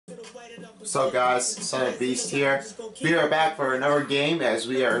What's up, guys? Son of Beast here. We are back for another game as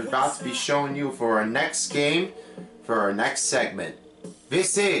we are about to be showing you for our next game, for our next segment.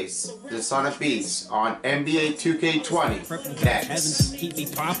 This is the Son of Beast on NBA2k20. Next. Keep me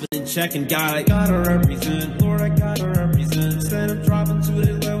popping and checking. God, I gotta represent. Lord, I gotta represent. Instead of dropping to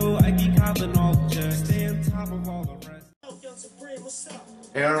this level, I keep copping all the checks. Stay on top of all the rest.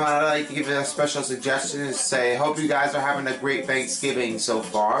 And I'd like to give a special suggestion and say, hope you guys are having a great Thanksgiving so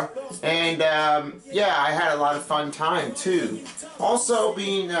far. And yeah, I had a lot of fun time too. Also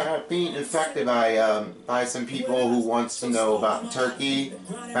being infected by some people who wants to know about turkey,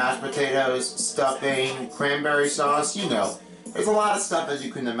 mashed potatoes, stuffing, cranberry sauce. You know, there's a lot of stuff as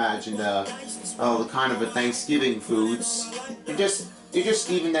you can imagine. The kind of the Thanksgiving foods. They're just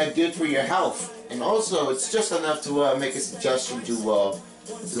even that good for your health. And also, it's just enough to make a suggestion to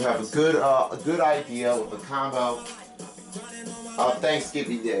have a good idea with the combo of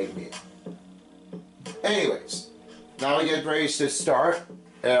Thanksgiving Day meal. Anyways, now we get ready to start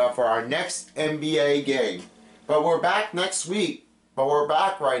for our next NBA game. But we're back next week. But we're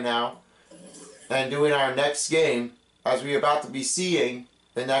back right now and doing our next game as we're about to be seeing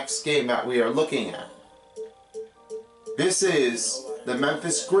the next game that we are looking at. This is the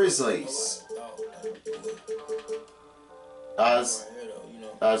Memphis Grizzlies.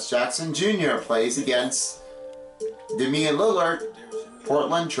 As Jackson Jr. plays against Damian Lillard,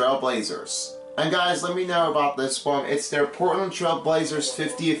 Portland Trail Blazers. And guys, let me know about this one. It's their Portland Trail Blazers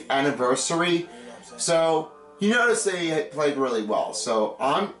 50th anniversary. So, you notice they played really well. So,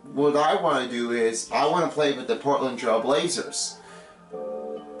 what I want to do is, I want to play with the Portland Trail Blazers.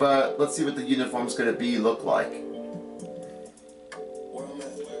 But, let's see what the uniform's going to look like.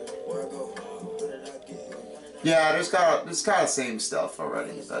 Yeah, there's kind of the same stuff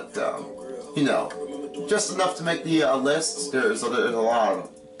already, but you know, just enough to make the list. There's a lot of them.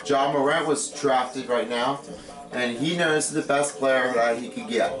 Ja Morant was drafted right now, and he knows the best player that he could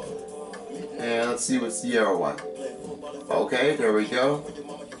get. And let's see what's the other one. Okay, there we go.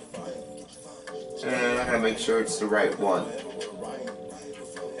 And I gotta make sure it's the right one.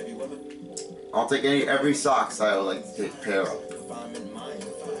 I'll take every sock I would like to take a pair of.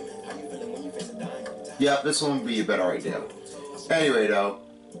 Yeah, this one would be a better idea. Anyway, though,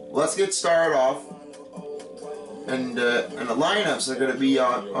 let's get started off. And the lineups are going to be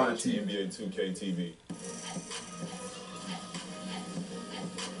on the NBA2k20.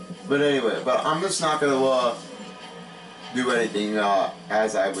 But anyway, I'm just not going to do anything,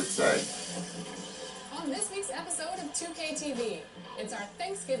 as I would say. On this week's episode of 2K it's our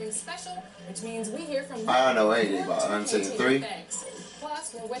Thanksgiving special, which means we hear from I don't know anything about it. I'm saying 3.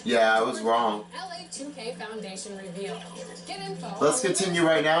 Plus, we're with yeah, I was wrong. LA2K Foundation reveal. Get info. Let's continue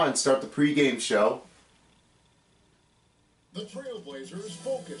right now and start the pregame show. The Trailblazers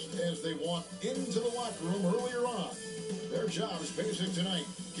focused as they walked into the locker room earlier on. Their job is basic tonight.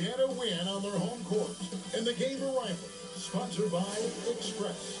 Get a win on their home court. And the game of rivalry, sponsored by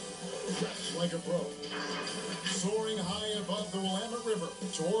Express. Dress like a pro. Soaring high above the Willamette River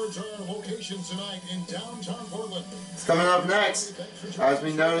towards our location tonight in downtown Portland. It's coming up next. As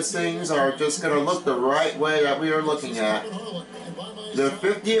we notice, things are just going to look the right way that we are looking at. The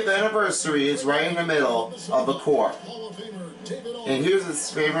 50th anniversary is right in the middle of the court. And here's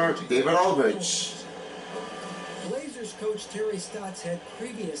his favorite, David Aldridge. Blazers coach Terry Stotts had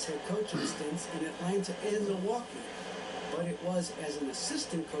previous head coaching stints in Atlanta and Milwaukee, but it was as an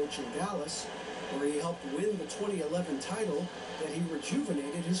assistant coach in Dallas, where he helped win the 2011 title, that he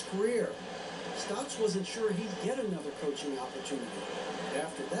rejuvenated his career. Stotts wasn't sure he'd get another coaching opportunity.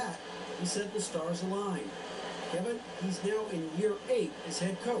 After that, he said the stars aligned. Kevin, he's now in year 8 as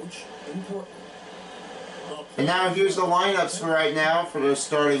head coach in Portland. And now here's the lineups for right now for the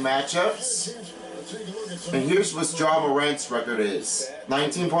starting matchups. And here's what Ja Morant's record is.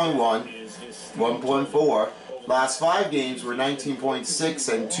 19.1, 1.4. Last 5 games were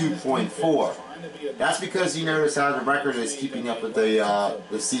 19.6 and 2.4. That's because you notice how the record is keeping up with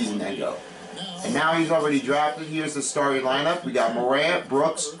the season ago. And now he's already drafted. Here's the starting lineup. We got Morant,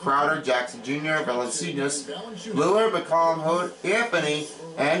 Brooks, Crowder, Jackson Jr., Valanciunas, Lillard, McCollum, Hood, Anthony,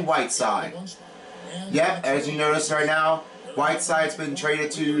 and Whiteside. Yep, as you notice right now, Whiteside's been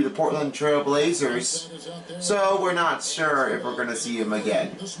traded to the Portland Trail Blazers, so we're not sure if we're going to see him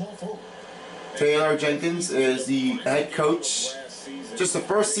again. Taylor Jenkins is the head coach. Just the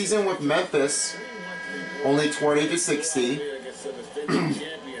first season with Memphis, only 20-60.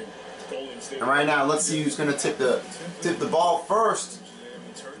 And right now, let's see who's going to tip the ball first.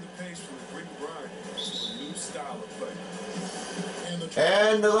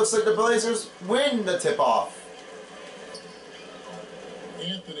 And it looks like the Blazers win the tip-off.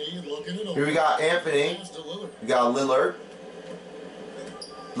 Anthony looking it over. Here we got Anthony. Pass to Lillard. We got Lillard.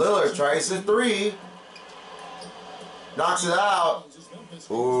 Lillard tries the three. Knocks it out.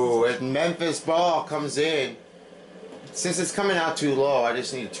 Ooh, and Memphis ball comes in. Since it's coming out too low, I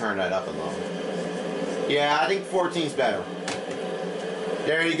just need to turn that up a little. Yeah, I think 14's better.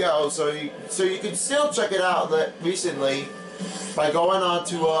 There you go. So you can still check it out recently by going on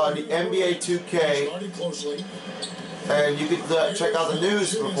to the NBA2k, Starting closely. and you can check out the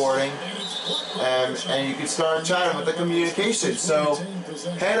news reporting, and you can start chatting with the communication. So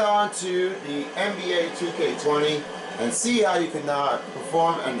head on to the NBA2k20 and see how you can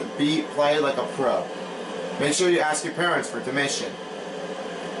perform and play like a pro. Make sure you ask your parents for permission.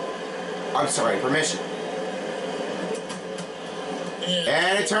 Permission.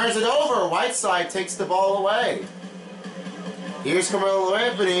 And it turns it over. Whiteside takes the ball away. Here's Carmelo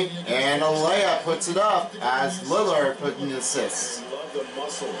Anthony, and a layup puts it up as Lillard put in the assist.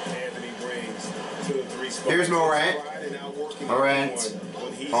 Here's Morant. Morant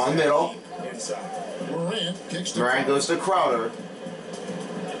on middle. Morant goes to Crowder.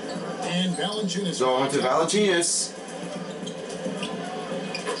 And Valanciunas. Going to Valanciunas.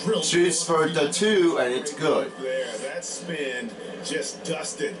 Shoots for the two, and it's good. That spin just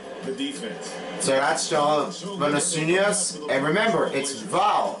dusted the defense. So that's Valanciunas. And remember, it's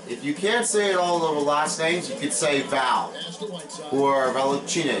Val. If you can't say it all over last names, you could say Val or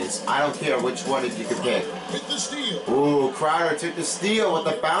Valanciunas. I don't care which one you could pick. Ooh, Crowder took the steal with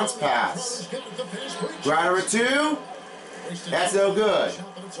the bounce pass. Crowder with two. That's no good.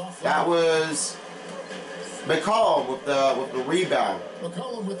 That was McCollum with the rebound.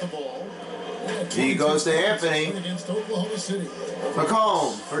 McCollum with the ball. He goes to Anthony.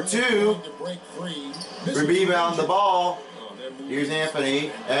 McCollum for two. Rebound the ball. Here's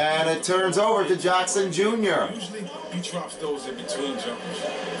Anthony, and it turns over to Jackson Jr. Usually he drops those in between jumpers.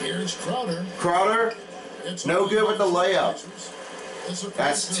 Here's Crowder. Crowder, no good with the layup.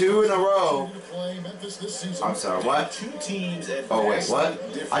 That's two in a row. I'm sorry, what? Oh wait, what?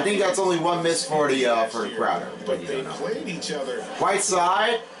 I think that's only one miss for the Crowder. But you don't know.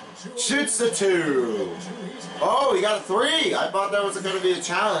 Whiteside shoots the two. Oh, he got a three. I thought that was going to be a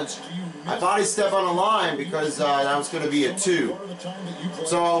challenge. I thought he stepped on the line because that was going to be a two.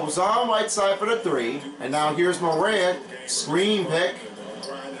 So it was on Whiteside for the three, and now here's Morant, screen pick.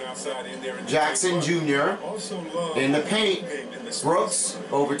 Jackson Jr. in the paint. Brooks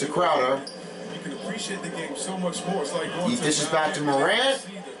over to Crowder. He dishes back to Morant.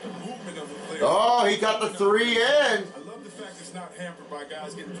 Oh, he got the three in.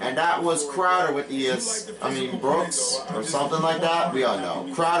 And that was Crowder with the Brooks or something like that. We all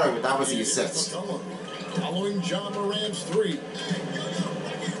know. Crowder, that was the assist. Following John Morant's three.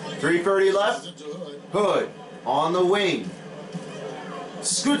 3:30 left. Hood on the wing.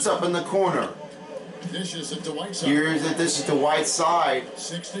 Scoots up in the corner. Dishes it to Whiteside. Here's the dishes to Whiteside.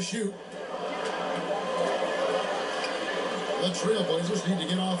 6 to shoot. The Trailblazers need to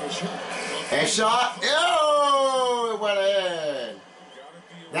get off a shot. A shot. Oh, it went in.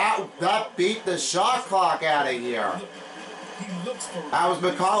 That beat the shot clock out of here. That was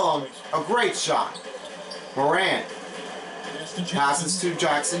McCollum. A great shot. Morant passes to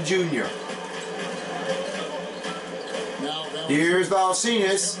Jackson Jr. Here's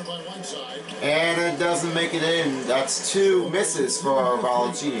Valanciunas. And it doesn't make it in. That's two misses for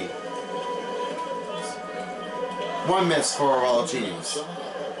Valanciunas. One miss for Valanciunas.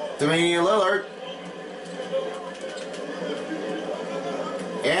 Damian Lillard.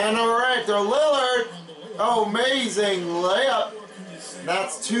 And Morant to Lillard. Oh, amazing layup.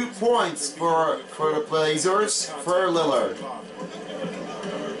 That's 2 points for the Blazers for Lillard.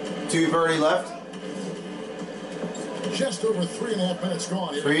 2:30 left. Just over 3.5 minutes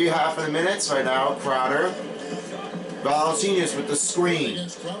gone. 3.5 minutes right now. Crowder. Valanciunas with the screen.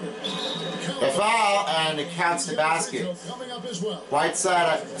 The foul, and it counts the basket.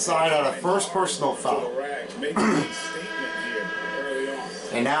 Whiteside had a first personal foul.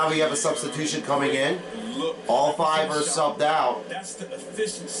 And now we have a substitution coming in. All five are subbed out. That's the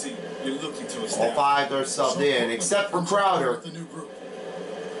efficiency you're looking to establish. All five are subbed in, except for Crowder.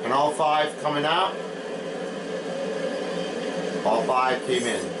 And all five coming out. All five came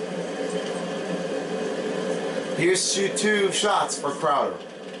in. Here's two shots for Crowder.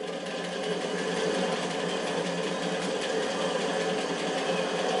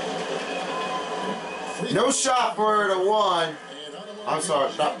 No shot for the one. I'm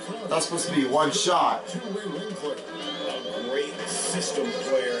sorry, that's supposed to be one shot. A great system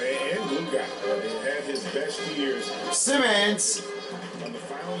player and glue guy. Had his best years. Simmons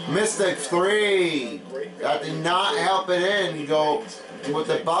Missed a three. That did not help it in. Go with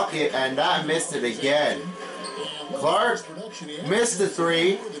the bucket, and that missed it again. Clark missed the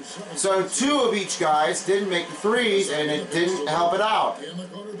three. So two of each guys didn't make the threes, and it didn't help it out.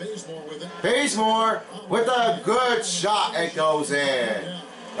 Bazemore with a good shot. It goes in.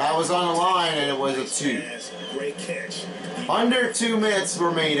 That was on the line, and it was a two. Great catch. Under 2 minutes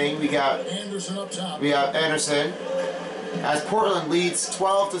remaining. We have Anderson as Portland leads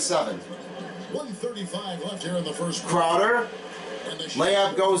 12-7. 1:35 left here in the first quarter. Crowder,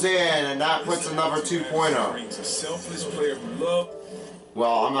 layup goes in, and that puts another 2-pointer.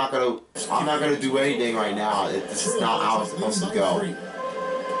 Well, I'm not gonna do anything right now. This is not how it's supposed to go.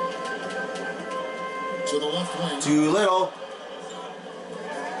 To the left wing. Too little.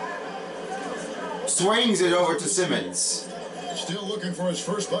 Swings it over to Simmons. Still looking for his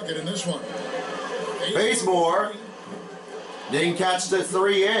first bucket in this one. Bazemore didn't catch the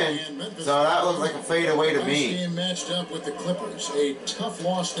three in, so that looks like a fadeaway to me. Game matched up with the Clippers. A tough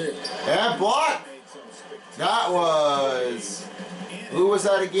loss there. And block. That was, who was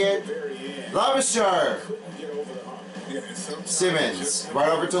that again? Lavisher. Simmons right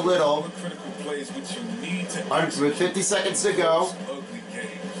over to Little. With 50 seconds to go.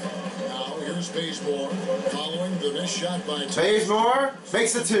 Now here's Bazemore following the missed shot by Bazemore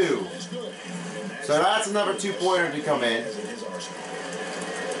makes the two. So that's another 2-pointer to come in.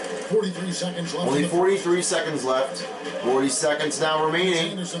 43 seconds left. Only 43 seconds left. 40 seconds now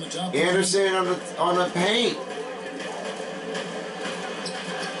remaining. Anderson on the paint.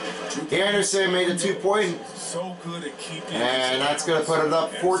 Anderson made a 2-point. And that's going to put it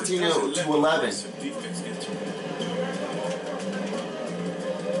up 14-11.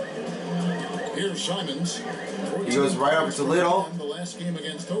 Here's Simons. He goes right over to Little. The last game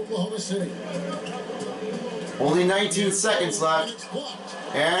against Oklahoma City. Only 19 seconds left.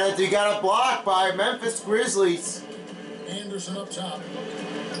 And he got a block by Memphis Grizzlies. Anderson up top.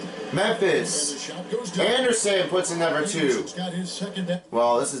 Memphis. Anderson puts in number 2.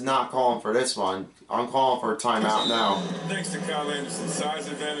 Well, this is not calling for this one. I'm calling for a timeout now. Thanks to Kyle Anderson's size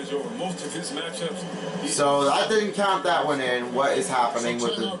advantage over most of his matchups. So that didn't count that one in. What is happening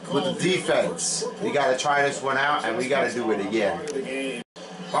with the defense? We got to try this one out, and we got to do it again.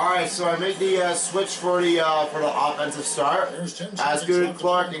 All right, so I make the switch for the offensive start. As good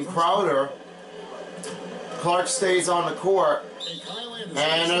Clark and Crowder. Clark stays on the court,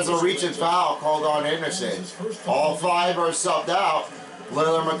 and there's a reach and foul called on Anderson. All 5 are subbed out.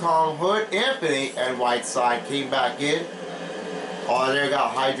 Lillard, McCollum, Hood, Anthony, and Whiteside came back in. All there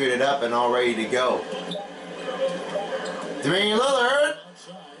got hydrated up and all ready to go. Damian Lillard.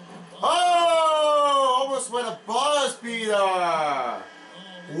 Oh, almost with a buzz beater.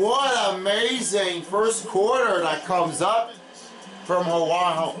 What amazing first quarter that comes up from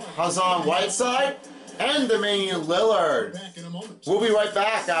Hassan Whiteside and Damian Lillard. We'll be right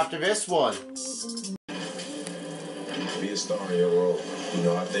back after this one. Be a star in your role. You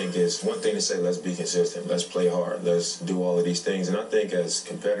know, I think it's one thing to say, let's be consistent, let's play hard, let's do all of these things. And I think as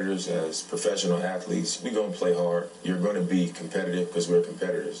competitors, as professional athletes, we're going to play hard. You're going to be competitive because we're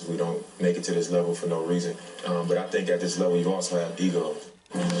competitors. We don't make it to this level for no reason. But I think at this level, you also have egos.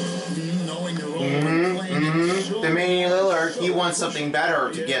 Damian Lillard, he wants something better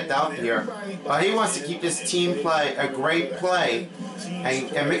to get out here. He wants to keep this team play a great play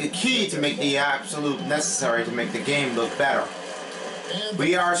and make the key to make the absolute necessary to make the game look better.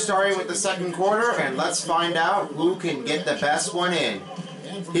 We are starting with the second quarter, and let's find out who can get the best one in.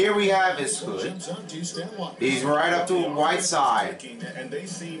 Here we have his Hood. He's right up to Whiteside.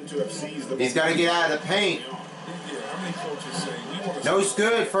 He's got to get out of the paint. No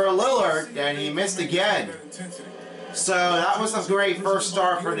good for Lillard, and he missed again. So that was a great first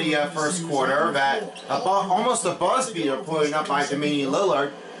start for the first quarter. That almost a buzz beater putting up by Damian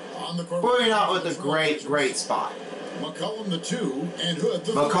Lillard, putting out with a great spot. McCollum the 2 and Hood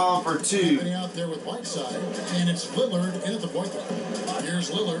the McCollum for 2. Out there with Whiteside, and it's Lillard in at the point guard.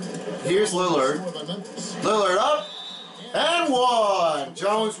 Here's Lillard. Lillard up and 1.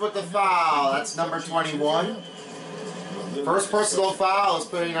 Jones with the foul. That's number 21. First personal foul is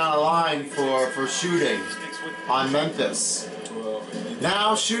putting on a line for shooting on Memphis.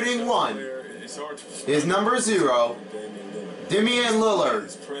 Now shooting 1 is number 0, Damian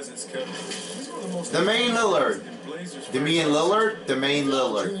Lillard. Damian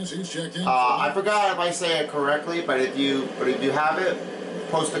Lillard. I forgot if I say it correctly, but if you have it,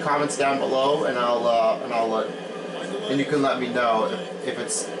 post the comments down below, and and you can let me know if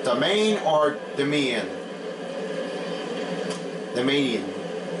it's Damian or Damian. Damian.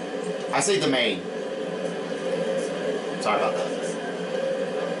 I say Damian. Sorry about that.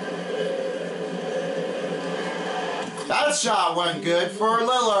 That shot went good for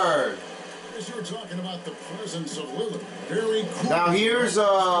Lillard. As you were talking about the presence of Lillard, very cool. Now here's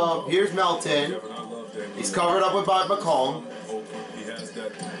Melton. He's covered up with McCollum.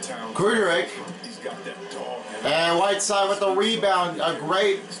 Kudrick. And Whiteside with the rebound. A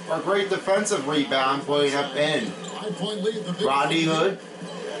great defensive rebound putting up in. Rodney Hood.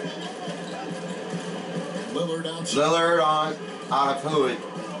 Lillard out of Hood.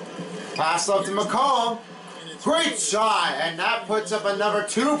 Pass up to McCollum. Great shot, and that puts up another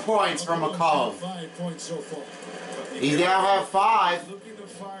 2 points from McCollum. He now have 5.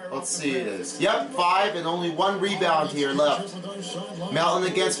 Let's see it is. Yep, 5 and only 1 rebound here left.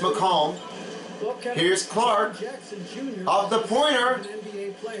 Melton against McCollum. Here's Clark. Up the pointer.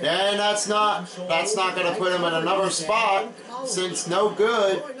 And that's not going to put him in another spot since no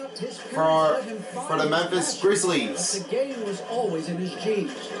good for the Memphis Grizzlies. The game was always in his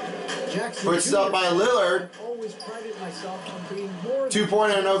genes. Puts it up by Lillard.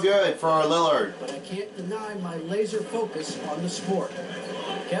 2-pointer no good for Lillard. But I can't deny my laser focus on the sport.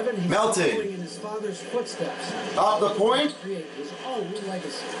 Kevin, he's Melton. following in his father's footsteps. Up the point. Create his own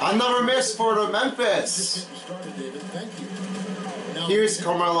legacy. Another miss for the Memphis. Here's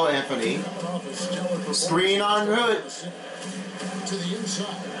Carmelo Anthony. Screen on Hood. To the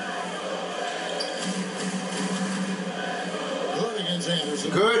inside.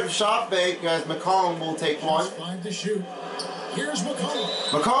 Good shot fake as McCollum will take one. Find the shoot. Here's McCollum.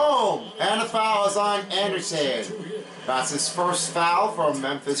 McCollum! And the foul is on Anderson. That's his first foul from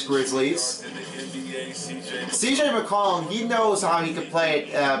Memphis Grizzlies. CJ McCollum, he knows how he can play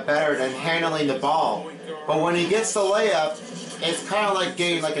it better than handling the ball. But when he gets the layup, it's kind of like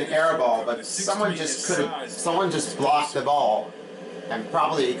getting like an air ball. But someone just blocked the ball. And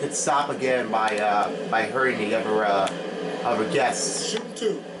probably it could stop again by hurting the other guests.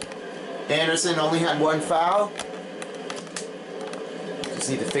 Anderson only had 1 foul. Just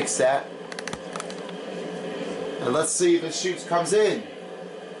need to fix that. And let's see if the shoot comes in.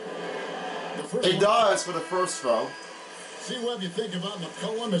 It does for the first throw. See what you think about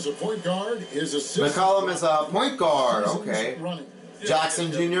McCollum as a point guard. McCollum is a point guard, okay.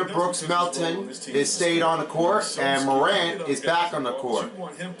 Jackson Jr., Brooks, Melton is stayed on the court, and Morant is back on the court. You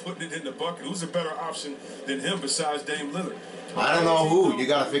want him putting it in the bucket. Who's a better option than him besides Dame Lillard? I don't know who. You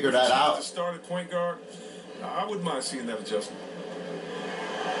got to figure that out. Started point guard. I wouldn't mind seeing that adjustment.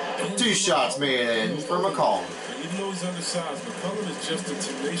 2 shots made in for McCollum. Even though he's undersized, McCollum is just a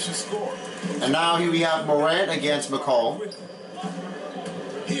tenacious scorer. And now here we have Morant against McCollum.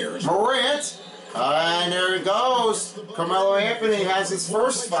 Morant. And there he goes. Carmelo Anthony has his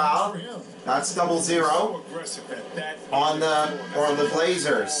first foul. That's 0-0 on the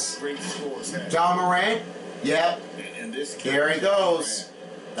Blazers. John Morant. Yep. There he goes.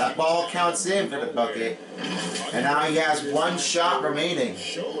 That ball counts in for the bucket. And now he has 1 shot remaining.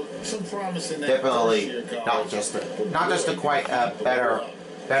 Definitely not just a quite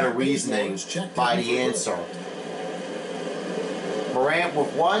better reasoning by the answer. Morant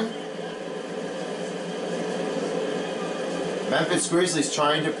with 1. Memphis Grizzlies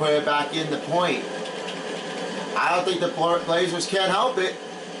trying to put it back in the point. I don't think the Blazers can help it.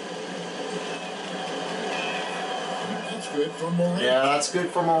 That's good for Morant. Yeah, that's good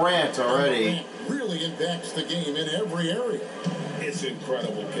for Morant already. Morant really impacts the game in every area. It's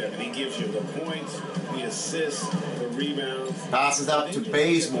incredible, Kevin. He gives you the points, the assists, the rebounds. Passes up to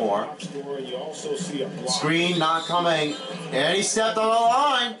Bazemore. Screen not coming. And he stepped on the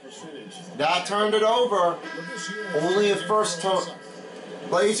line. That turned it over. Only a first turn.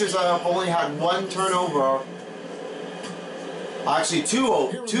 Blazers have only had 1 turnover. Actually, two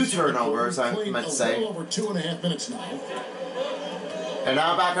turnovers, I meant to say. Over 2.5 minutes now. And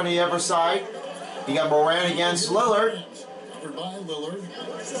now back on the other side. You got Morant against Lillard. Covered by Lillard.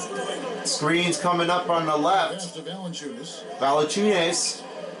 Screens coming up on the left. Valanciunas.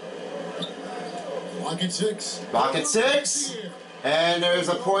 Lock at 6. Block at 6. And there's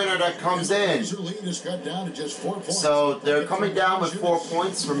a pointer that comes in. So they're coming down with 4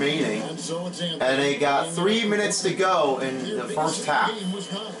 points remaining. And they got 3 minutes to go in the first half.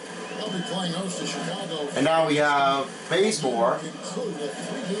 And now we have Bazemore.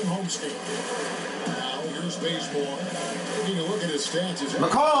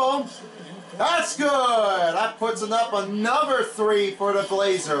 McCollum. That's good. That puts up another 3 for the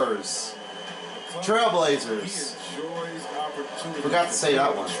Blazers. Trailblazers. Forgot to say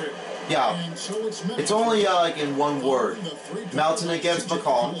that one. Yeah. It's only like in 1 word. Melton against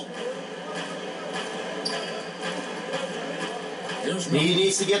McCollum. He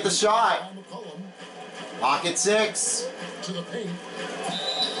needs to get the shot. Pocket 6.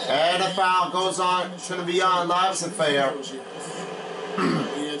 And the foul goes on. It's going to be on Lives Affair.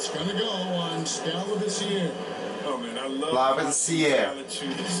 It's going to go on Stalvicier. Oh man, I love Lavasier.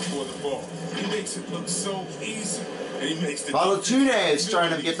 for the ball. He makes it look so easy. And he makes the Valanciunas is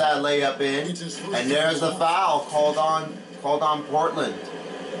trying to get that layup in. And there's the foul called on Portland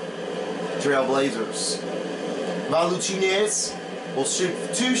Trailblazers. Valanciunas will shoot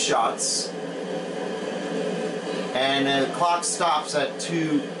 2 shots. And the clock stops at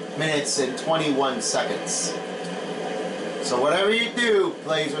 2 minutes and 21 seconds. So whatever you do,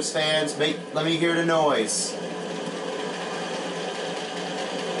 Blazers fans, let me hear the noise.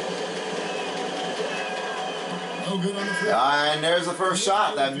 And there's the first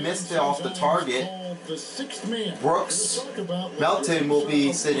shot that missed it off the target. Brooks Melton will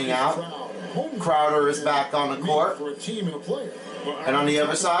be sitting out. Crowder is back on the court. And on the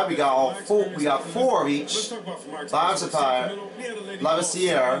other side, we got 4 of each.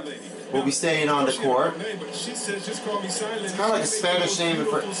 Lavasier will be staying on the court. It's kind of like a Spanish name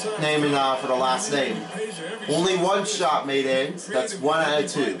for the last name. Only 1 shot made in. That's 1 out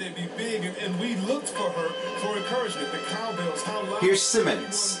of 2. Here's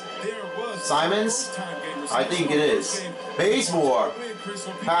Simmons. Simons? I think it is. Bazemore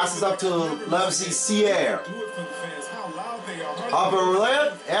passes up to Lavasier. Upper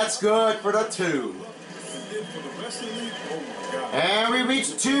lip, that's good for the 2. And we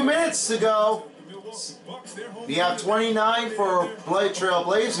reach 2 minutes to go. We have 29 for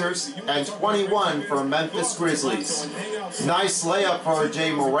Trailblazers and 21 for Memphis Grizzlies. Nice layup for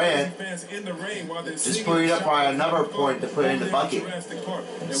Jay Moran. Just put it up by another point to put in the bucket.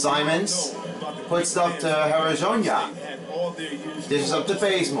 Simons puts it up to Harazonia. This is up to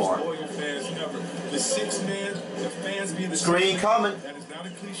Bazemore. Screen coming.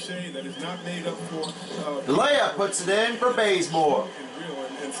 The layup puts it in for Bazemore.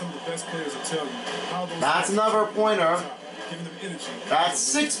 That's another pointer. That's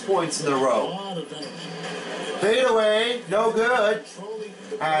 6 points in a row. Fade away, no good.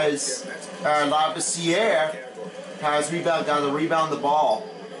 As Lavasier got to rebound the ball.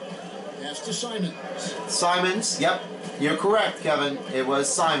 Simons, yep, you're correct, Kevin. It was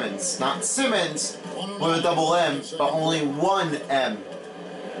Simons, not Simmons with a double M, but only 1 M.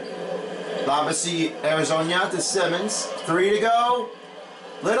 Lavasier, Arizona to Simmons. 3 to go.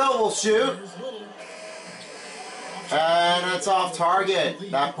 Little will shoot. And it's off target.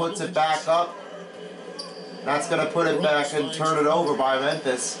 That puts it back up. That's going to put it back and turn it over by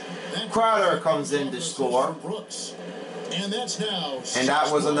Memphis. Crowder comes in to score. And that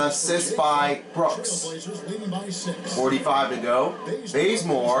was an assist by Brooks. 45 to go.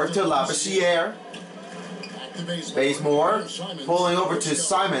 Bazemore to Lavasier. Bazemore pulling over to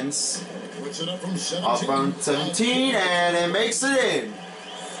Simons. Up from 17, and it makes it in.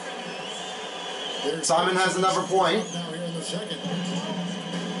 Simon has another point.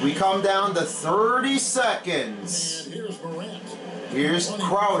 We come down to 30 seconds. Here's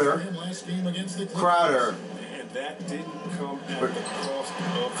Crowder.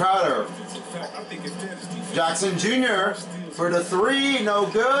 Crowder. Jackson Jr. for the 3, no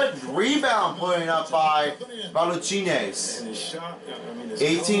good. Rebound putting up by Valanciunas.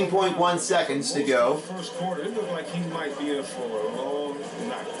 18.1 seconds to go. First quarter, it looked like he might be in for a long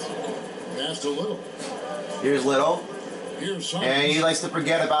night. Passed a Little. Here's Little. And he likes to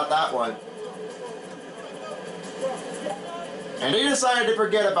forget about that one. And he decided to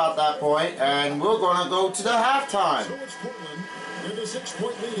forget about that point, and we're going to go to the halftime.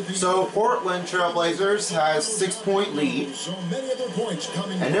 So Portland Trailblazers has 6-point lead,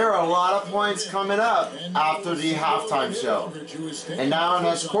 and there are a lot of points coming up after the halftime show. And now on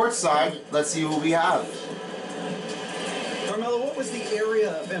this court side, let's see who we have. Carmelo, what was the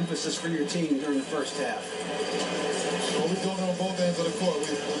area of emphasis for your team during the first half? Well, we're doing it on both ends of the court.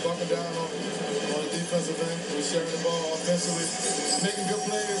 We're bucking down on the defensive end. We're sharing the ball offensively, making good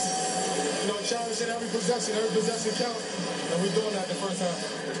plays. You know, challenging every possession counts. And we're doing that the first half.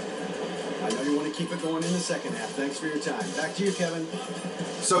 I know you want to keep it going in the second half. Thanks for your time. Back to you, Kevin.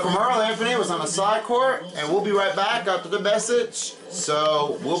 So Carmelo Anthony was on the side court, and we'll be right back after the message.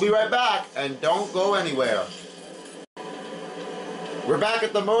 So we'll be right back, and don't go anywhere. We're back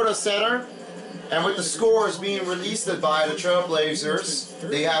at the Moda Center, and with the scores being released by the Trailblazers,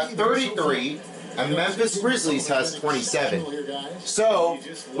 they have 33 And Memphis Grizzlies has 27. So,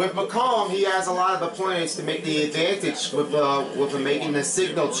 with McCollum, he has a lot of opportunities to make the advantage with making the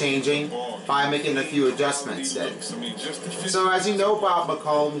signal changing by making a few adjustments then. So as you know about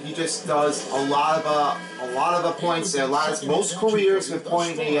McCollum, he just does a lot of points, most careers with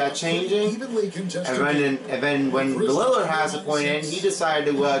point changing, and then when Lillard has a point in, he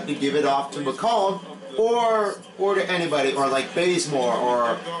decided to give it off to McCollum or to anybody, or like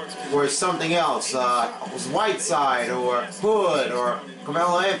Bazemore or something else, Whiteside or Hood or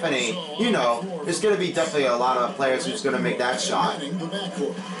Carmelo Anthony. You know, there's going to be definitely a lot of players who's going to make that shot.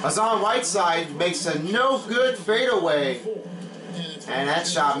 Hassan Whiteside makes a no good fadeaway, and that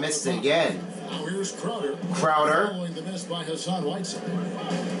shot missed again. Crowder.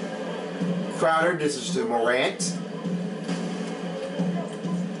 Crowder, this is to Morant.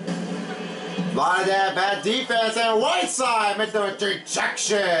 A lot of that bad defense, and Whiteside made the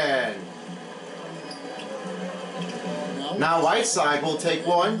rejection. Now Whiteside will take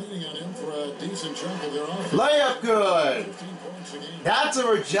one. Layup good. That's a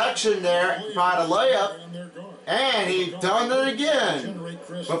rejection there by the layup. And he done it again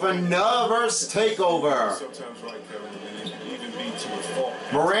with another takeover.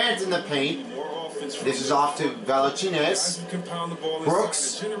 Morant in the paint. This is off to Valanciunas.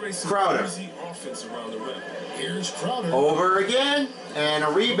 Brooks. Crowder. Over again. And a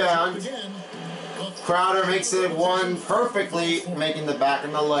rebound. Crowder makes it one perfectly, making the back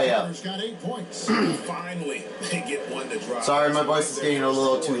of the layup. Finally, they get one to drop. Sorry, my voice is getting a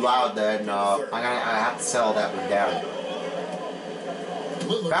little too loud then. I have to settle that one down.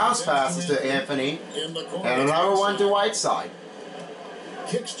 Bounce passes to Anthony. And another one to Whiteside.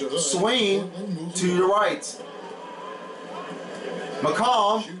 Swing to the right.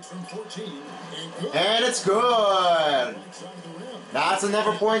 McCollum. And it's good. That's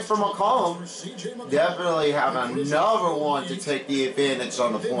another point for McCollum. Definitely have another one to take the advantage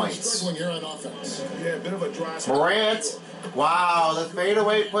on the points. Morant. Wow, the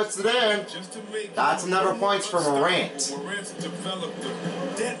fadeaway puts it in. That's another points for Morant.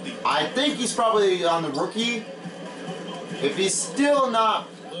 I think he's probably on the rookie. If he's still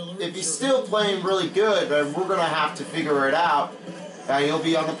playing really good, then we're gonna have to figure it out. And he'll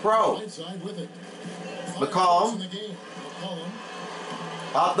be on the pro. McCollum.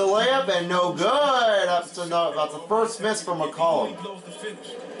 Up the layup and no good. That's the first miss from McCollum.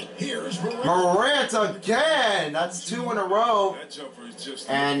 Morant again. That's two in a row.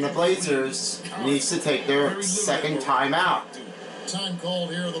 And the Blazers needs to take their second timeout. Time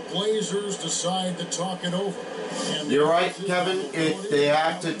called here. The Blazers decide to talk it over. You're right, Kevin. They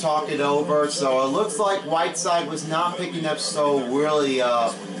have to talk it over. So it looks like Whiteside was not picking up so really.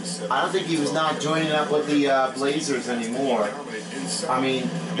 I don't think he was not joining up with the Blazers anymore. I mean,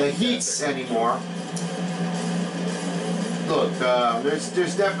 the Heats anymore. Look,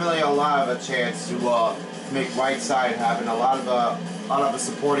 there's definitely a lot of a chance to make Whiteside having a lot of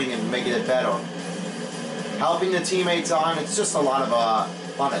supporting and making it better. Helping the teammates on. It's just a lot of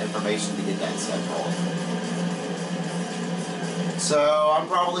information to get that set for. So I'm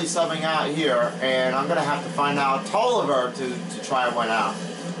probably subbing out here, and I'm gonna have to find out Tolliver to try one out.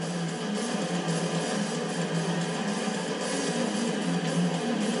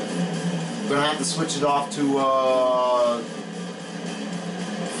 Gonna have to switch it off to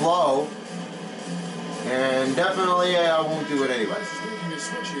Flow, and definitely I won't do it anyway.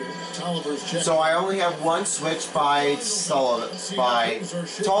 So I only have one switch by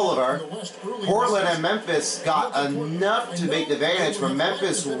Tolliver. Portland and Memphis got enough to make the advantage, but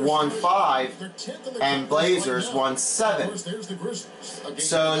Memphis won 5 and Blazers won 7.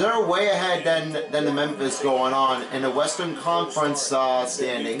 So they're way ahead than the Memphis going on in the Western Conference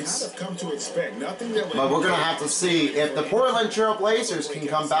standings. But we're going to have to see if the Portland Trail Blazers can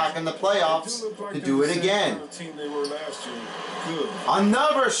come back in the playoffs to do it again.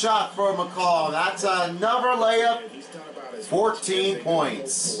 Another shot for McCollum. That's another layup. 14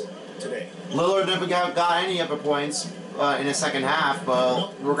 points. Lillard never got any other points in the second half,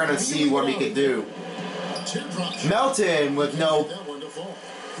 but we're going to see what he can do. Melton with no...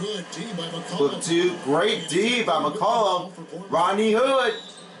 Great D by McCollum. Rodney Hood.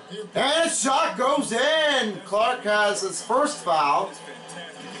 And his shot goes in. Clark has his first foul.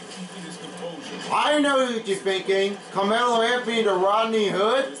 I know what you're thinking. Carmelo Anthony to Rodney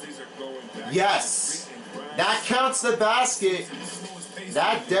Hood? Yes. That counts the basket.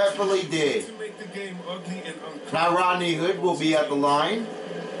 That definitely did. Now Rodney Hood will be at the line.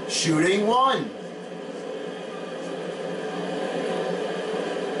 Shooting 1.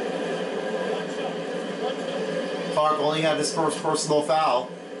 Clark only had his first personal foul.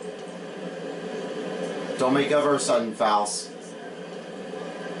 Don't make ever sudden fouls.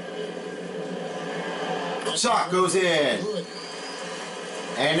 Shot goes in.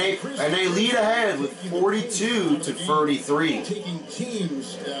 And they lead ahead with 42 to 33.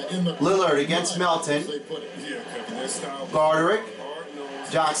 Lillard against Melton. Garderick.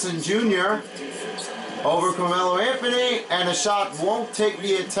 Jackson Jr. over Carmelo Anthony, and a shot won't take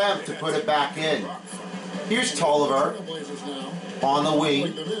the attempt to put it back in. Here's Tolliver on the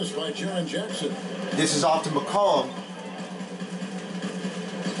wing. This is off to McCollum.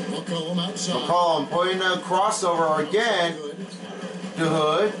 McCollum putting a crossover again to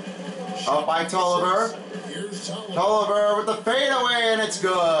Hood. Up by Tolliver. Tolliver with the fadeaway, and it's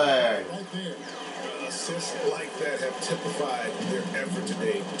good. Assists like that have typified their effort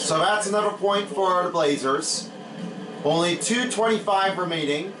today. So that's another point for the Blazers. Only 2:25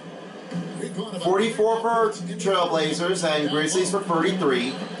 remaining. 44 for Trailblazers and Grizzlies for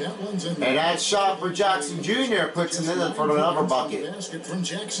 33. And that shot for Jackson Jr. puts him in for another bucket.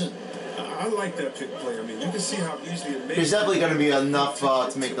 I like that pick play. I mean, you can see how easily it makes. There's definitely going to be enough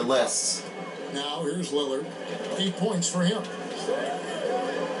to make the lists. Now here's Lillard. 8 points for him.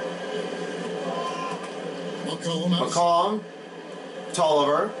 McCollum,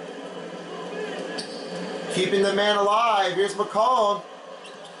 Tolliver, keeping the man alive. Here's McCollum,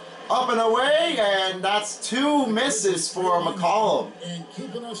 up and away, and that's 2 misses for McCollum.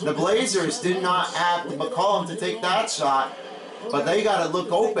 The Blazers did not have the McCollum to take that shot, but they got to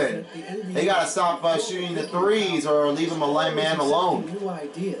look open. They got to stop shooting the threes or leave him a man alone.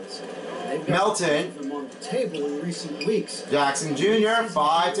 Melton, Jackson Jr.,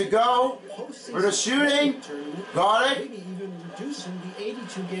 5 to go for the shooting. Got it.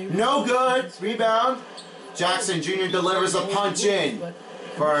 No good. Rebound. Jackson Jr. delivers a punch in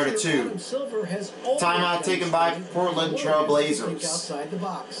for the 2. Timeout taken by Portland Trail Blazers.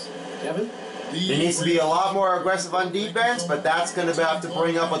 He needs to be a lot more aggressive on defense, but that's going to have to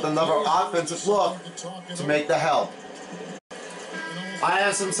bring up with another offensive look to make the help. I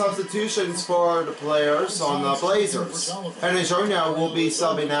have some substitutions for the players on the Blazers. And Jonia will be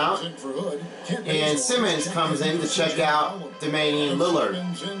subbing out. And Simmons comes in to check out Damian Lillard.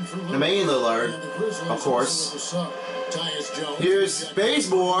 Damian Lillard, of course. Here's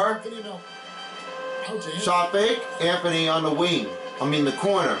Bazemore. Shot fake. Anthony on the wing. I mean the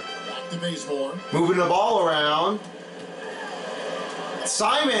corner. Moving the ball around.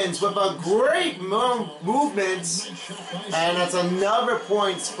 Simons with a great movement, and that's another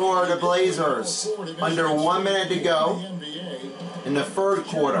points for the Blazers. Under 1 minute to go in the 3rd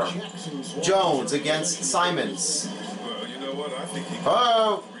quarter. Jones against Simons.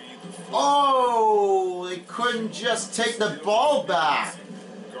 Oh, they couldn't just take the ball back.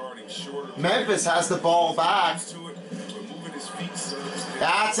 Memphis has the ball back.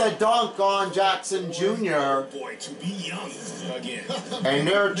 That's a dunk on Jackson Jr. And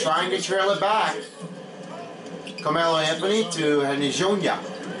they're trying to trail it back. Carmelo Anthony to Nijonia.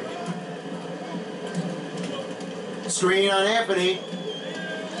 Screen on Anthony.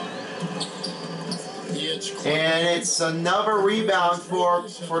 And it's another rebound for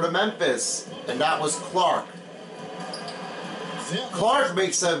the Memphis. And that was Clark. Clark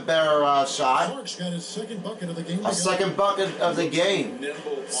makes a better shot. Clark's got his second bucket of the game. A second bucket of the game.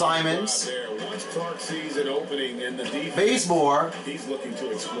 Simons. Once Clark sees an opening in the defense, Bazemore. he's looking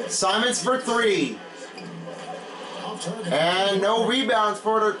to exploit. Simons for 3. And no rebounds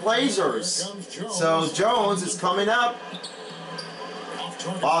for the Blazers. So Jones is coming up.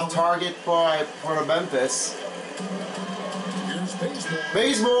 Off target for the Memphis.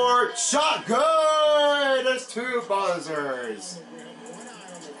 Bazemore, shot good! There's 2 buzzers.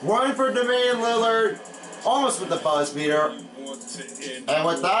 1 for Damian Lillard, almost with the buzz beater. And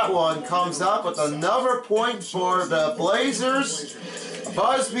with that one, comes up with another point for the Blazers. A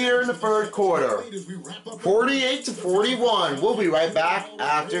buzz beater in the 3rd quarter. 48 to 41. We'll be right back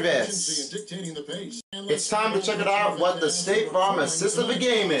after this. It's time to check it out what the State Farm assist of the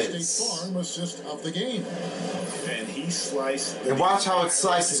game is. And watch how it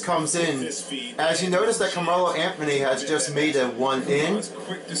slices comes in. As you notice that Carmelo Anthony has just made a 1 in.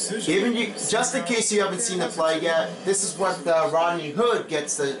 Just in case you haven't seen the play yet, this is what Rodney Hood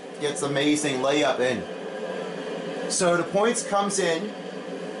gets amazing layup in. So the points comes in,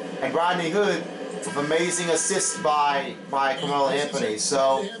 and Rodney Hood with amazing assists by Carmelo Anthony.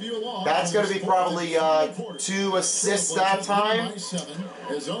 So that's going to be probably 2 assists that time.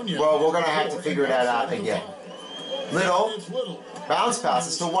 Well, we're going to have to figure that out again. Little bounce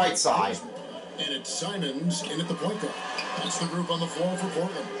passes to Whiteside. And it's Simons in at the point guard. That's the group on the floor for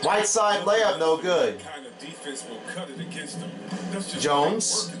Portland. Whiteside layup, no good. Kind of defense will cut it against them.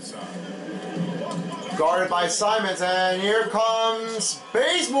 Jones. Guarded by Simons, and here comes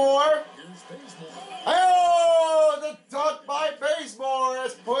Bazemore. Oh, the dunk by Bazemore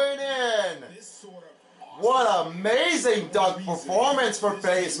is put in. What amazing dunk performance for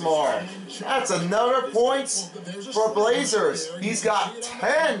Bazemore. That's another points for Blazers. He's got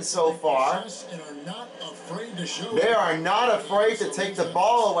 10 so far. They are not afraid to take the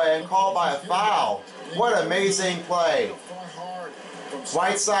ball away and call by a foul. What amazing play.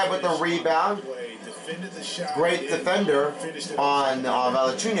 Whiteside with the rebound. Great defender on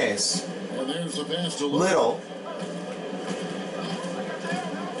Valanciunas. Little.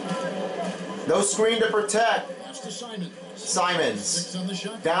 No screen to protect. Simons.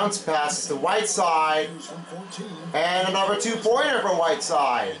 Bounce passes to Whiteside. And another two-pointer for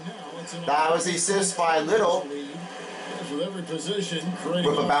Whiteside. That was the assist by Little.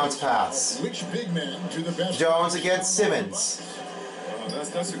 With a bounce pass. Jones against Simmons.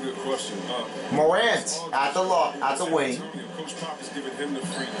 That's a good question. Morant at the wing. Coach Pop is giving him the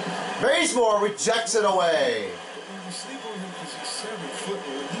freedom. Bazemore rejects it away.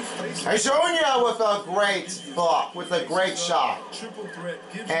 And Jonia with a great block, with a great shot.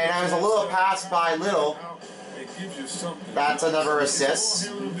 And there was a little pass by Little. That's another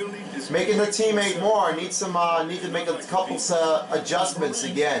assist. Making the teammate more. Need to make a couple adjustments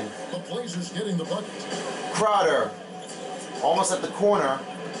again. Crowder, almost at the corner.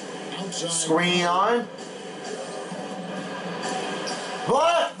 Screen on.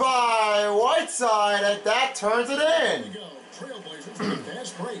 Blocked by Whiteside, and that turns it in.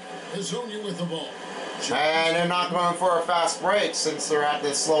 And they're not going for a fast break since they're at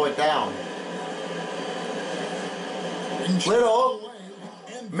to slow it down. Little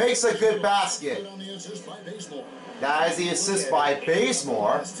makes a good basket. That is the assist by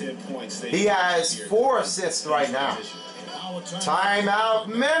Bazemore. He has 4 assists right now. Timeout,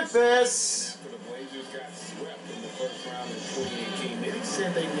 Memphis.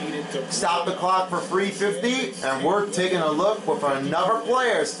 Stop the clock for 3:50, and we're taking a look with another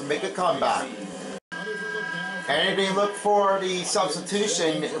players to make a comeback. Anything look for the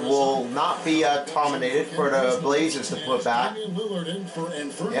substitution will not be terminated for the Blazers to put back.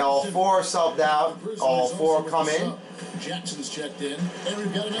 All 4 subbed out. All 4 come in. Jackson's checked in.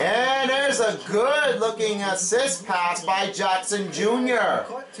 And there's a good-looking assist pass by Jackson Jr.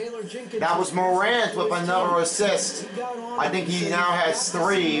 That was Morant with another assist. I think he now has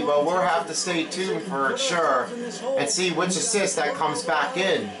 3, but we'll have to stay tuned for sure and see which assist that comes back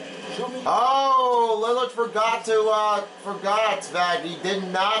in. Oh, Lillard forgot that he did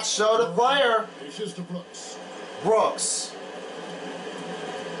not show the player. Brooks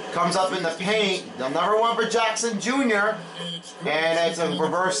comes up in the paint. Another one for Jackson Jr. And it's a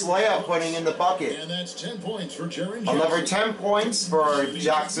reverse layup putting in the bucket. And that's 10 points for Jerry. Another 10 points for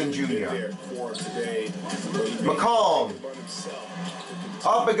Jackson Jr. McCollum.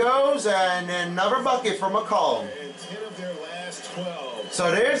 Up it goes, and another bucket for McCollum. So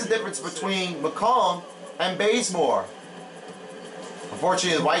there's the difference between McCollum and Bazemore.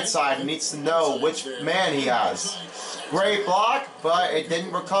 Unfortunately, the Whiteside needs to know which man he has. Great block, but it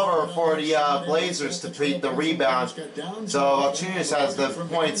didn't recover for the Blazers to beat the rebound. So Valanciunas has the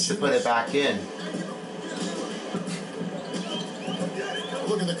points to put it back in.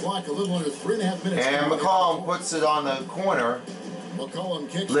 Look at the clock, a little under 3.5 minutes. And McCollum puts it on the corner.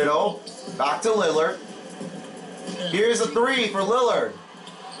 Little, back to Lillard. Here's a 3 for Lillard.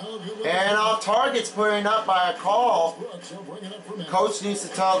 And off target's putting up by a call. Coach needs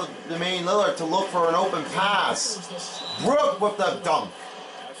to tell the main Lillard to look for an open pass. Brook with the dunk.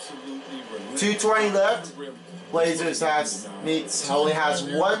 2:20 left. Blazers only has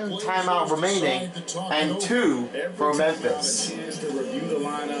 1 timeout remaining and 2 for Memphis.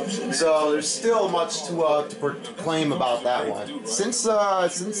 So there's still much to claim about that one. Since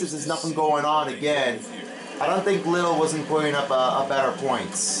there's nothing going on again, I don't think Little wasn't putting up a better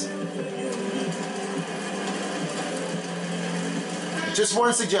points. Just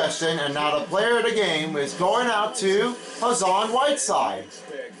one suggestion, and now the player of the game is going out to Hassan Whiteside.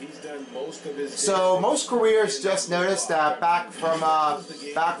 So most careers just noticed that back from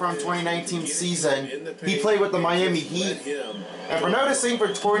 2019 season, he played with the Miami Heat, and for noticing for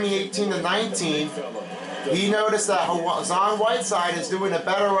 2018 to 19, he noticed that Hassan Whiteside is doing a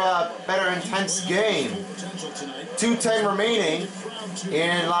better intense game. 2:10 remaining,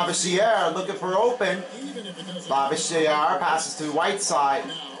 and Lavachier looking for open. Lavachier passes to Whiteside.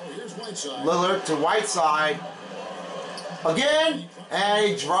 Lillard to Whiteside. Again, and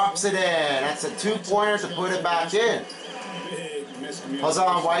he drops it in. That's a 2-pointer to put it back in.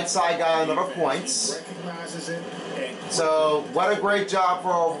 Hassan Whiteside got another points. So what a great job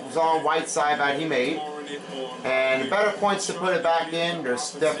for Zon Whiteside that he made. And better points to put it back in.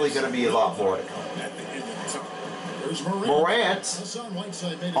 There's definitely going to be a lot more to come. Morant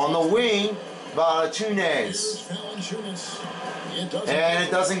on the wing, Valanciunas. And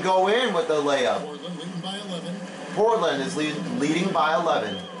it doesn't go in with the layup. Portland is leading by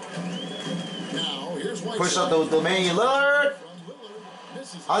 11. Push up the Damian Lillard.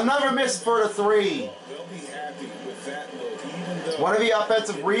 Another miss for the three. One of the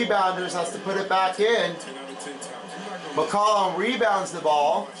offensive rebounders has to put it back in. McCollum rebounds the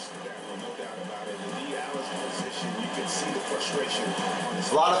ball.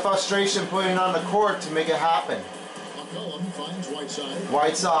 A lot of frustration putting on the court to make it happen.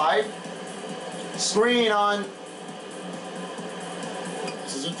 Whiteside. Screen on.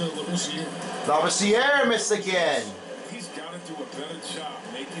 Lavoisier missed again.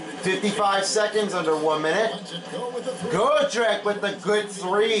 55 seconds under 1 minute. Goodrick with the good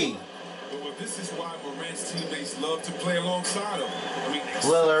three. This is why Morant's teammates love to play alongside him.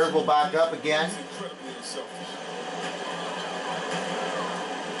 Lillard will back up again.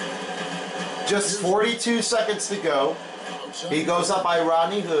 Just 42 seconds to go. He goes up by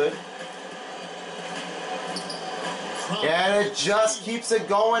Rodney Hood. And it just keeps it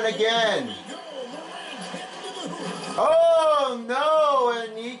going again. Oh no,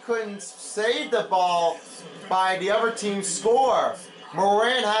 and he couldn't save the ball by the other team's score.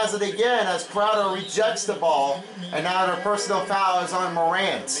 Morant has it again as Crowder rejects the ball, and now their personal foul is on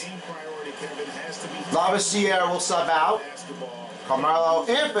Morant. Lavoisier will sub out. Carmelo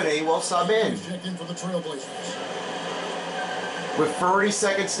Anthony will sub in. With 30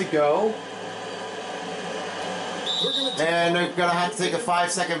 seconds to go. And they're going to have to take a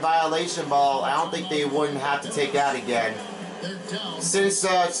 5-second violation ball. I don't think they wouldn't have to take that again. Since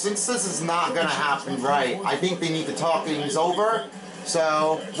this is not going to happen right, I think they need to talk things over.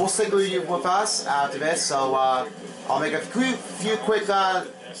 So we'll stick with us after this. So I'll make a few quick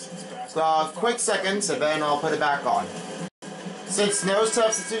seconds and then I'll put it back on. Since no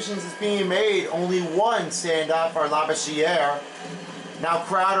substitutions is being made, only one stand up for Lavoisier. Now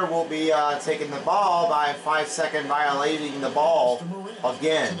Crowder will be taking the ball by 5-second violating the ball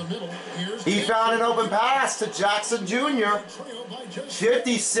again. He found an open pass to Jackson Jr.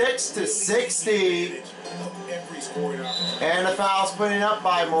 56-60. And the foul's putting up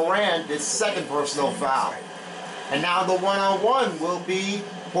by Morant, his second personal foul. And now the one-on-one will be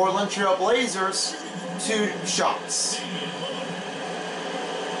Portland Trail Blazers, 2 shots.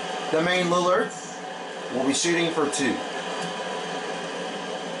 Damian Lillard will be shooting for 2.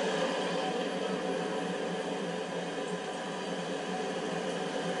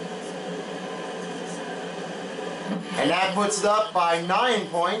 And that puts it up by 9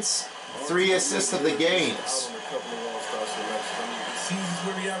 points, 3 assists of the games.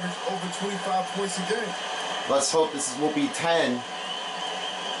 Over 25 points a game. Let's hope this will be 10.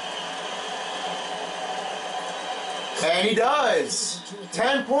 And he does.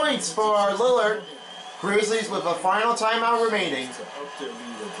 10 points for Lillard. Grizzlies with a final timeout remaining.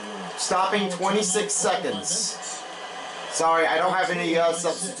 Stopping 26 seconds. Sorry, I don't have any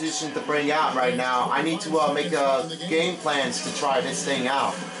substitution to bring out right now. I need to make game plans to try this thing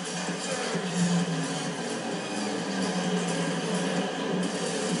out.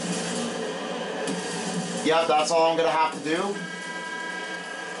 Yep, that's all I'm going to have to do.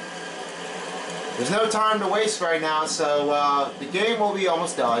 There's no time to waste right now, so the game will be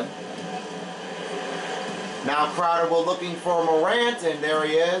almost done. Now Crowder will looking for Morant, and there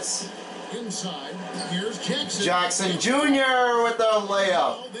he is. Inside, here's Jackson. Jackson Jr. with the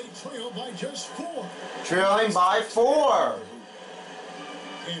layup. They trail by just 4. Trailing by 4.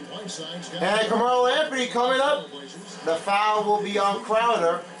 And Carmelo Anthony coming up. The foul will be on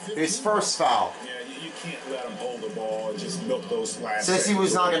Crowder, his first foul. You can't let him hold the ball and just milk those last. Says he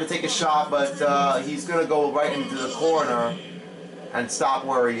was not going to take a shot, but he's going to go right into the corner and stop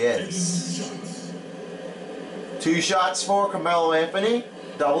where he is. 2 shots for Carmelo Anthony,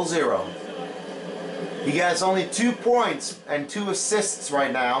 0-0. He has only 2 points and 2 assists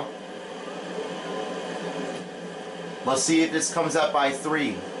right now. Let's see if this comes up by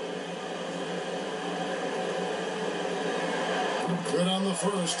 3. Good on the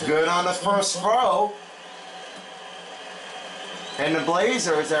first. Good on the first throw. And the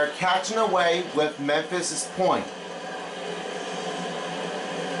Blazers are catching away with Memphis' point.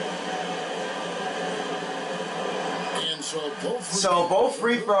 And so both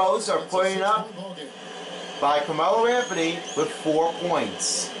free throws are putting up by Carmelo Anthony with 4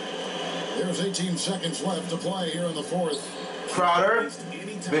 points. There's 18 seconds left to play here in the 4th. Crowder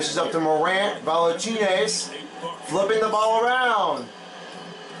dishes up to Morant. Valanciunas Flipping the ball around.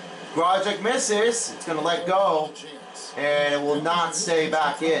 Grodzic misses. It's going to let go. And it will not stay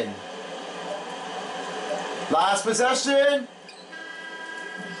back in. Last possession.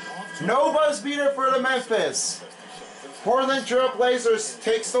 No buzz beater for the Memphis. Portland Trail Blazers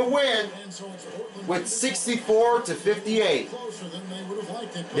takes the win with 64-58.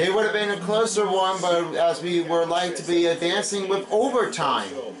 They would have been a closer one, but as we were like to be advancing with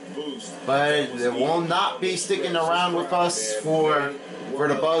overtime. But it will not be sticking around with us for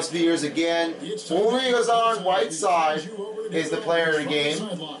the buzz beaters again. Only Hassan Whiteside is the player of the game.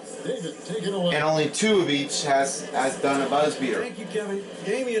 And only 2 of each has done a buzz beater. Thank you, Kevin.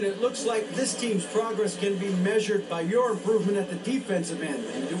 Damian, it looks like this team's progress can be measured by your improvement at the defensive end.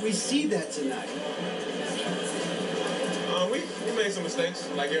 And do we see that tonight? We made some mistakes,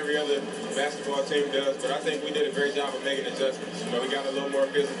 like every other basketball team does, but I think we did a great job of making adjustments. We got a little more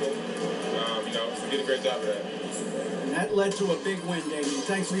physical. We did a great job of that. And that led to a big win, Damian.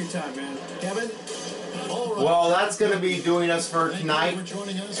 Thanks for your time, man. Kevin? Well, that's going to be doing us for tonight.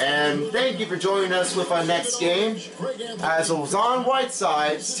 And thank you for joining us with our next game. As Hassan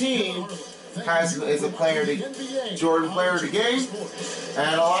Whiteside's team is a player, Jordan player of the game.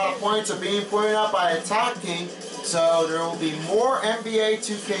 And a lot of points are being put up by attacking. So there will be more NBA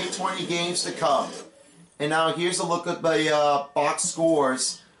 2k20 games to come. And now here's a look at the box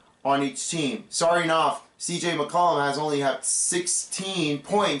scores on each team. Starting off, CJ McCollum has only had 16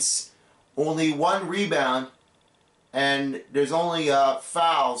 points, only 1 rebound, and there's only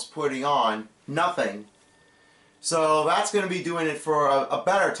fouls putting on, nothing. So that's going to be doing it for a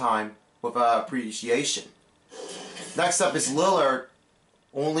better time with appreciation. Next up is Lillard,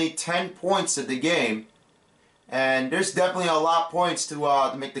 only 10 points in the game. And there's definitely a lot of points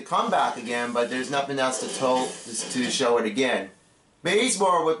to make the comeback again, but there's nothing else to show it again.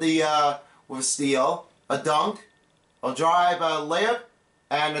 Bazemore with a steal, a dunk, a drive, a layup,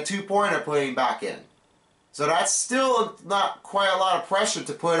 and a 2-pointer putting back in. So that's still not quite a lot of pressure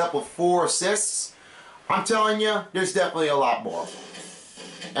to put up with 4 assists. I'm telling you, there's definitely a lot more.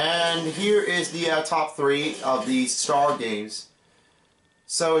 And here is the top 3 of the star games.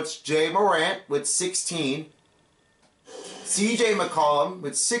 So it's Jay Morant with 16. CJ McCollum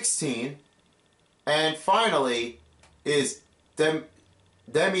with 16, and finally is Damian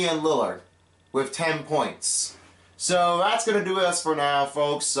Lillard with 10 points. So that's going to do us for now,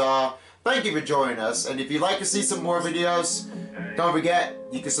 folks. Thank you for joining us, and if you'd like to see some more videos, don't forget,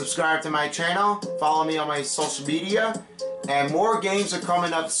 you can subscribe to my channel, follow me on my social media, and more games are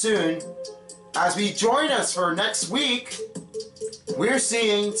coming up soon. As we join us for next week, we're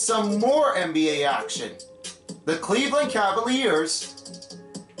seeing some more NBA action. The Cleveland Cavaliers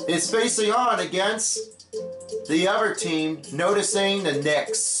is facing on against the other team, noticing the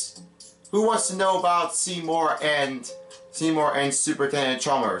Knicks. Who wants to know about Seymour and Superintendent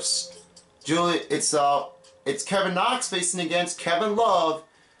Chalmers? Julie, it's Kevin Knox facing against Kevin Love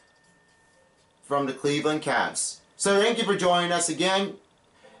from the Cleveland Cavs. So thank you for joining us again.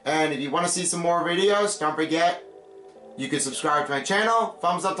 And if you want to see some more videos, don't forget, you can subscribe to my channel,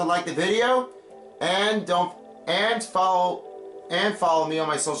 thumbs up to like the video, and follow me on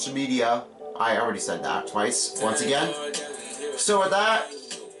my social media. I already said that twice, once again. So with that,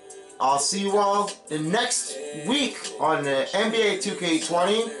 I'll see you all in next week on the NBA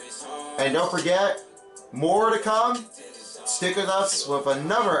 2k20. And don't forget, more to come. Stick with us with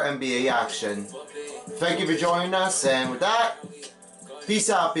another NBA action. Thank you for joining us, and with that, peace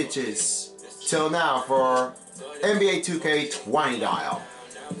out, bitches. Till now for NBA 2k20 dial.